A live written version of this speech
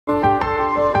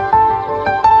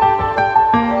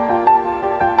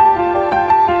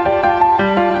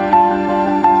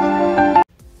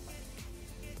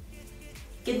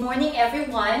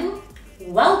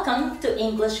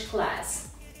English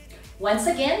class. Once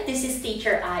again, this is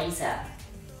Teacher Aiza.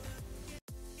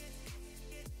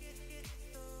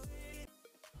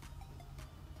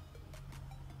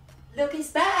 Look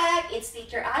is back! It's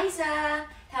Teacher Aiza!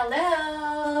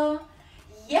 Hello!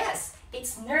 Yes,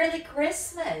 it's nearly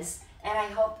Christmas and I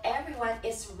hope everyone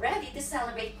is ready to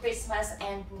celebrate Christmas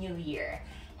and New Year.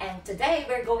 And today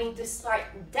we're going to start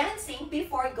dancing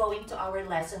before going to our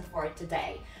lesson for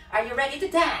today. Are you ready to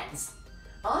dance?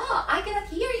 Oh, I cannot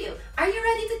hear you. Are you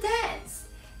ready to dance?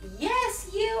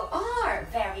 Yes, you are.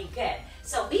 Very good.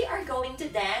 So we are going to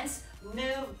dance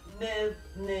move, move,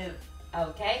 move.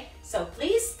 Okay, so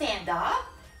please stand up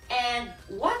and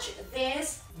watch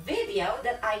this video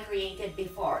that I created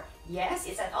before. Yes,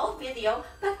 it's an old video,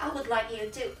 but I would like you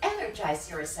to energize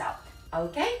yourself.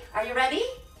 Okay, are you ready?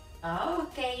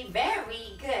 Okay,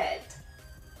 very good.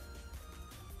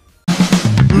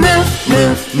 Move,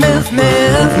 move, move,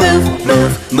 move, move,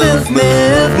 move, move,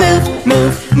 move, move,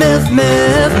 move, move,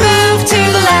 move, move to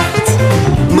the left.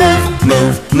 Move,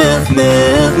 move, move,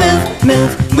 move, move,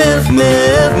 move, move,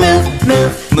 move, move,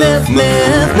 move, move,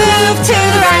 move, move to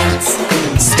the right.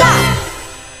 Stop.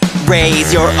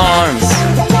 Raise your arms.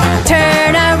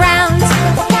 Turn around.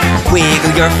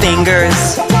 Wiggle your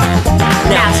fingers.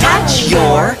 Now touch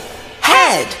your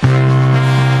head.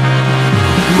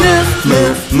 Move,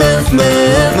 move, move,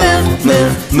 move, move,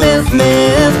 move, move, move,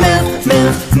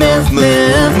 move, move,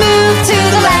 move, move to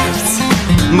the left.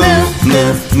 Move,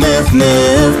 move, move,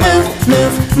 move, move,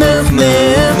 move, move,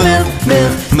 move,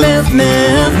 move, move,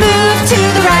 move, move to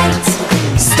the right.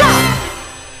 Stop.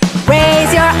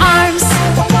 Raise your arms.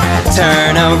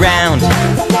 Turn around.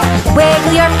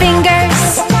 Wiggle your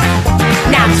fingers.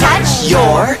 Now touch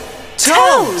your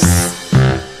toes.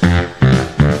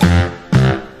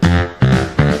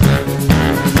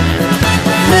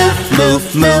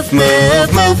 Move, move, move,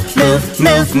 move, move,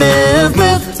 move, move,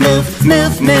 move,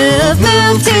 move, move,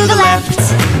 move to the left.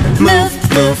 Move,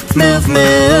 move, move,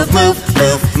 move, move,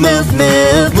 move,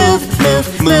 move, move, move,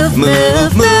 move,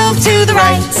 move, move to the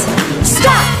right.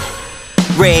 Stop.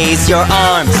 Raise your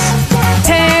arms.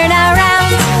 Turn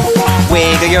around.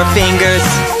 Wiggle your fingers.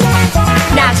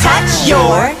 Now touch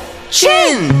your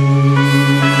chin.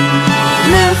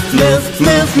 Move, move,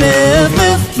 move, move,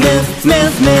 move, move,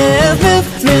 move, move, move,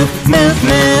 move, move,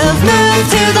 move, move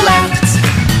to the left.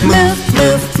 Move,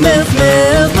 move, move,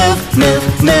 move, move, move,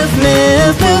 move,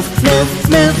 move, move,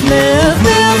 move, move,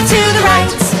 move to the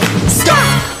right. Stop.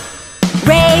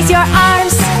 Raise your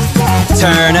arms.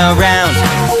 Turn around.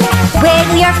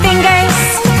 Wiggle your fingers.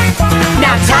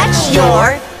 Now touch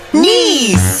your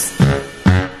knees.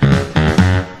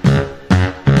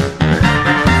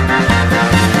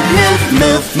 Move,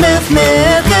 move, move,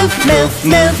 move, move,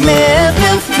 move, move,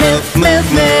 move, move,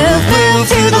 move, move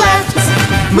to the left.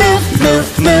 Move, move,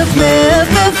 move, move,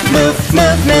 move,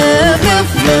 move, move, move,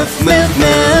 move, move,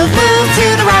 move, move to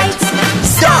the right.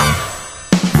 Stop.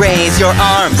 Raise your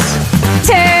arms.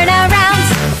 Turn around.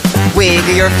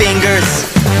 Wiggle your fingers.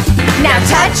 Now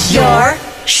touch your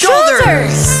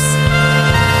shoulders.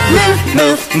 Move,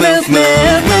 move, move,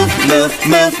 move, move, move,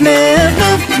 move, move,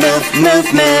 move, move,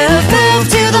 move, move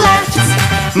to the left.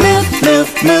 Move,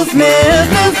 move, move, move,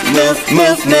 move,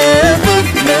 move, move,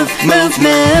 move, move,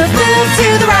 move, move to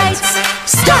the right.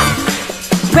 Stop.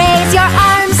 Raise your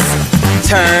arms.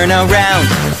 Turn around.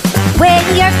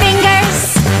 Wiggle your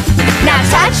fingers. Now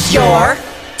touch your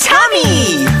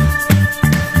tummy.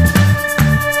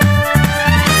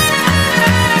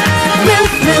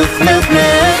 Move, move, move,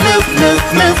 move, move, move,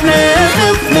 move,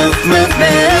 move, move, move,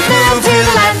 move to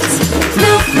the left.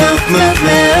 Move, move, move,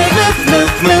 move,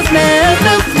 move, move, move,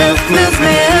 move, move, move,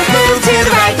 move, move to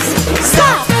the right.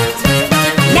 Stop.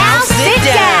 Now sit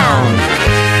down.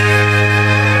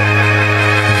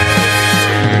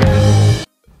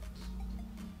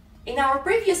 In our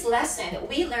previous lesson,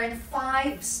 we learned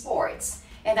 5 sports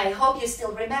and I hope you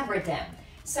still remember them.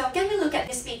 So can we look at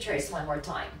these pictures one more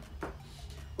time?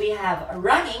 We have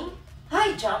running,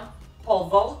 high jump, pole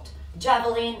vault,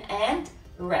 javelin, and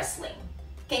wrestling.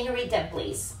 Can you read them,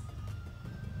 please?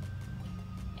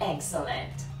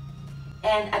 Excellent.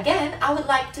 And again, I would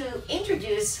like to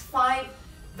introduce 5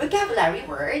 vocabulary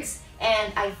words,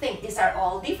 and I think these are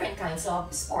all different kinds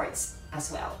of sports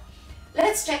as well.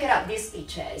 Let's check it out, these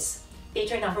pictures.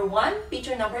 Picture number 1,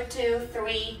 picture number 2,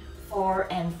 3, 4,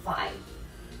 and 5.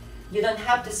 You don't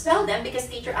have to spell them because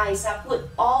Teacher Aiza put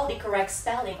all the correct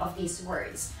spelling of these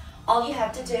words. All you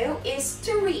have to do is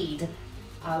to read.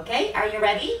 Okay, are you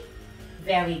ready?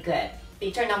 Very good.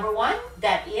 Picture number 1,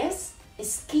 that is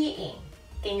skiing.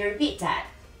 Can you repeat that?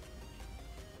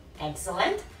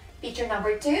 Excellent. Picture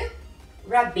number 2,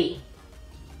 rugby.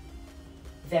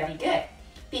 Very good.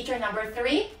 Picture number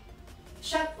 3,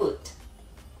 shot put.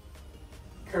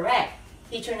 Correct.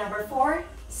 Picture number 4,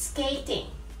 skating.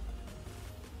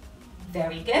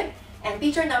 Very good. And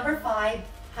picture number 5,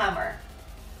 hammer.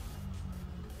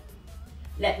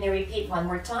 Let me repeat one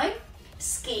more time.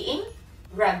 Skiing,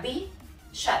 rugby,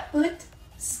 shot put,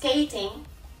 skating,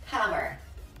 hammer.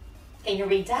 Can you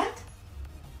read that?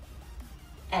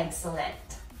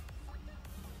 Excellent.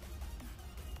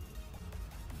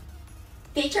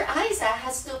 Teacher Isa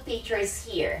has 2 pictures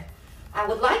here. I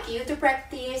would like you to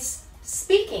practice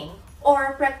speaking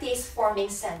or practice forming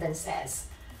sentences.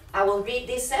 I will read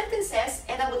these sentences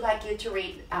and I would like you to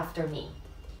read after me.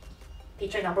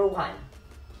 Picture number 1.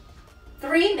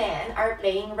 3 men are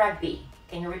playing rugby.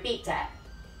 Can you repeat that?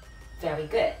 Very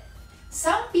good.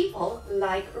 Some people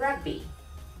like rugby.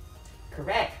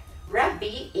 Correct.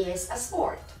 Rugby is a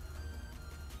sport.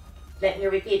 Let me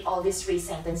repeat all these 3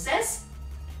 sentences.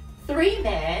 3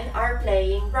 men are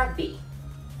playing rugby.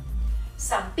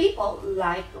 Some people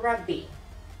like rugby.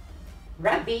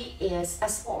 Rugby is a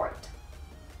sport.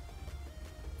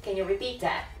 Can you repeat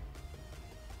that?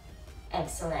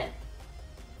 Excellent.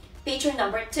 Picture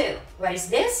number 2. What is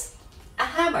this? A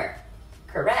hammer.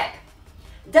 Correct.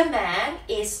 The man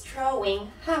is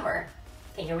throwing hammer.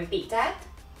 Can you repeat that?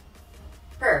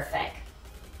 Perfect.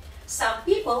 Some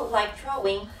people like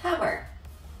throwing hammer.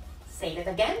 Say that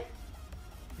again.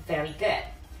 Very good.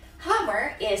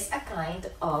 Hammer is a kind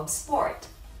of sport.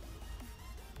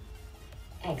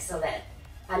 Excellent.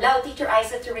 Allow Teacher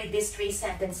Isa to read these 3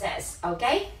 sentences,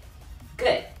 okay?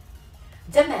 Good.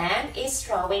 The man is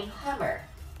throwing hammer.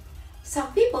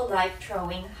 Some people like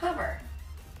throwing hammer.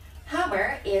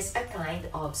 Hammer is a kind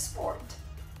of sport.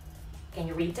 Can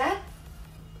you read that?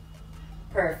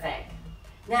 Perfect.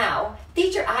 Now,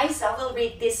 Teacher Isa will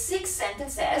read these 6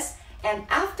 sentences, and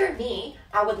after me,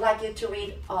 I would like you to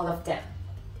read all of them.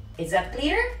 Is that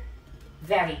clear?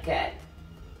 Very good.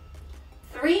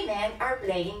 3 men are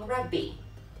playing rugby.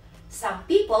 Some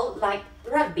people like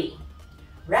rugby.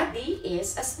 Rugby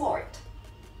is a sport.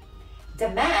 The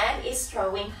man is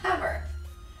throwing hammer.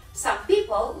 Some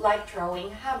people like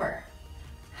throwing hammer.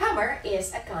 Hammer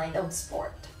is a kind of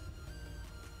sport.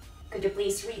 Could you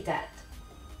please read that?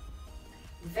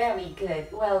 Very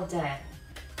good. Well done.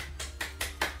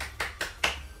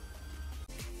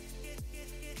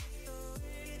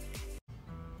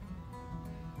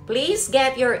 Please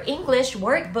get your English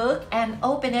workbook and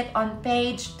open it on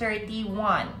page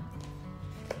 31.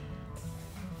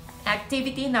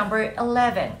 Activity number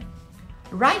 11.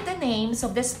 Write the names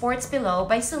of the sports below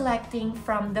by selecting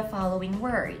from the following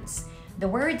words. The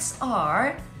words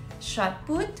are shot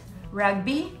put,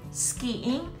 rugby,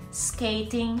 skiing,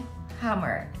 skating,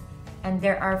 hammer. And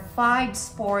there are 5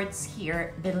 sports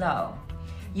here below.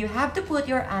 You have to put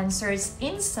your answers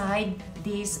inside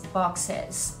these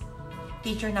boxes.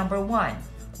 Picture number 1.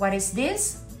 What is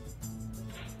this?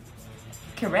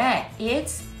 Correct.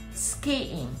 It's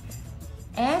skiing.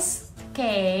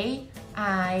 S-K-I-I-N-G.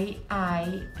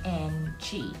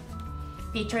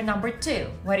 Picture number 2.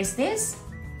 What is this?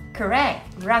 Correct.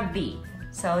 Rugby.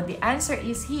 So the answer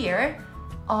is here.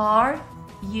 R-U-G-B-Y.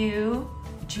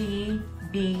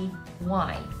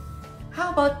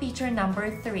 How about picture number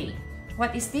 3?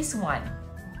 What is this one?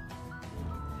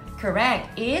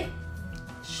 Correct. It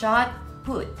shot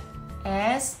put.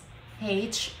 S-H-O-T-P-U-T.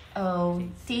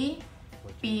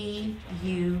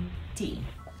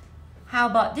 How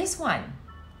about this one?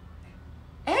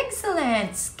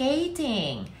 Excellent!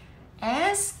 Skating.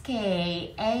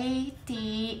 S-K-A-T-I-N-G.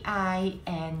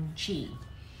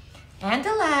 And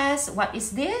the last, what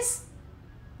is this?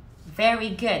 Very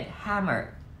good.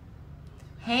 Hammer.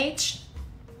 H-A-M-M-E-R.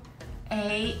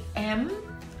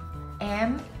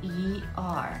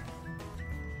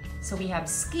 So we have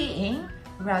skiing,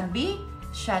 rugby,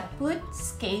 shot put,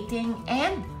 skating,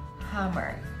 and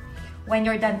hammer. When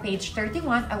you're done page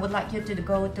 31, I would like you to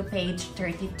go to page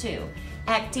 32.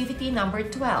 Activity number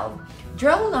 12.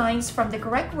 Draw lines from the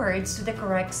correct words to the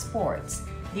correct sports.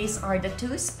 These are the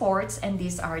 2 sports and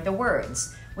these are the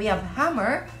words. We have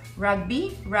hammer,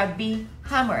 rugby, rugby,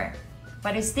 hammer.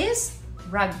 What is this?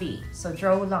 Rugby. So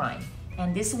draw line.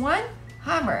 And this one?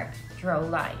 Hammer. Draw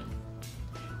line.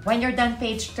 When you're done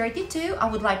page 32, I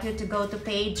would like you to go to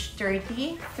page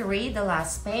 33, the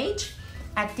last page.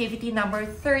 Activity number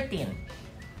 13.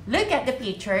 Look at the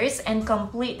pictures and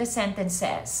complete the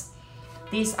sentences.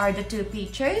 These are the 2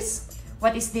 pictures.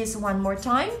 What is this one more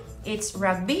time? It's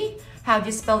rugby. How do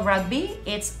you spell rugby?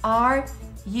 It's R-U-G-B-Y.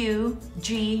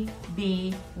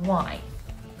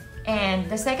 And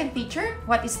the second picture,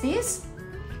 what is this?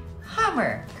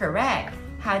 Hammer. Correct.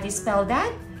 How do you spell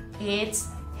that? It's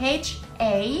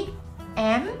H-A-M-M-E-R.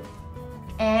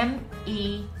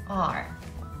 M-E-R.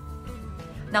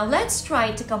 Now let's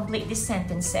try to complete these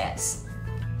sentences.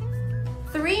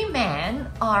 3 men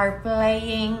are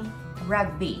playing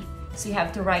rugby. So you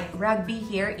have to write rugby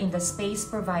here in the space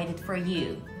provided for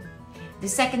you. The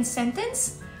second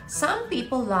sentence, some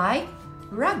people like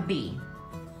rugby.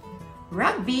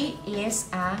 Rugby is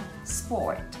a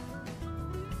sport.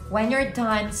 When you're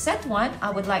done set 1, I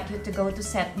would like you to go to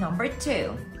set number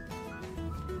 2.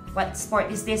 What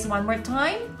sport is this one more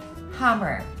time?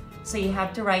 Hammer. So you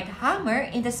have to write hammer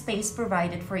in the space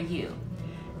provided for you.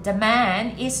 The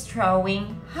man is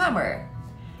throwing hammer.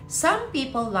 Some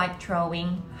people like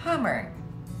throwing hammer.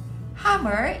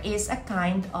 Hammer is a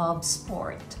kind of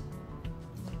sport.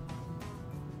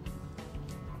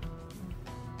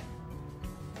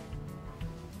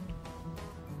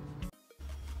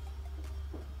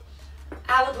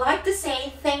 I would like to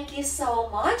say thank you so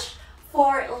much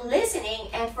for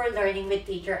listening and for learning with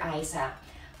Teacher Isa.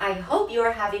 I hope you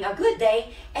are having a good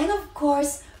day, and of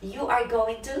course, you are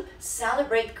going to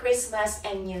celebrate Christmas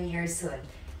and New Year soon.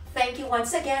 Thank you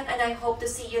once again, and I hope to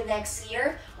see you next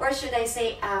year, or should I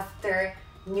say after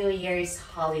New Year's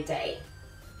holiday.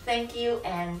 Thank you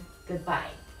and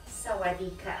goodbye.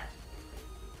 Sawadee ka.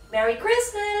 Merry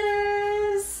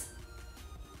Christmas!